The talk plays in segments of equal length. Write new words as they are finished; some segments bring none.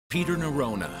Peter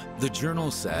Nerona. The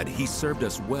Journal said he served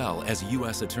us well as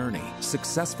U.S. Attorney,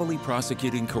 successfully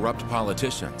prosecuting corrupt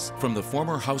politicians, from the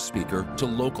former House Speaker to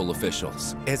local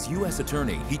officials. As U.S.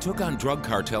 Attorney, he took on drug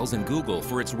cartels and Google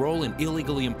for its role in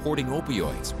illegally importing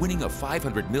opioids, winning a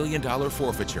 $500 million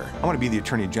forfeiture. I want to be the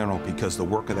Attorney General because the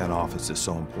work of that office is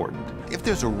so important. If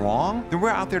there's a wrong, then we're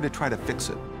out there to try to fix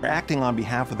it. We're acting on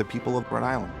behalf of the people of Rhode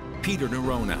Island. Peter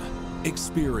Nerona.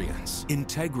 Experience,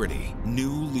 integrity,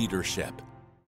 new leadership.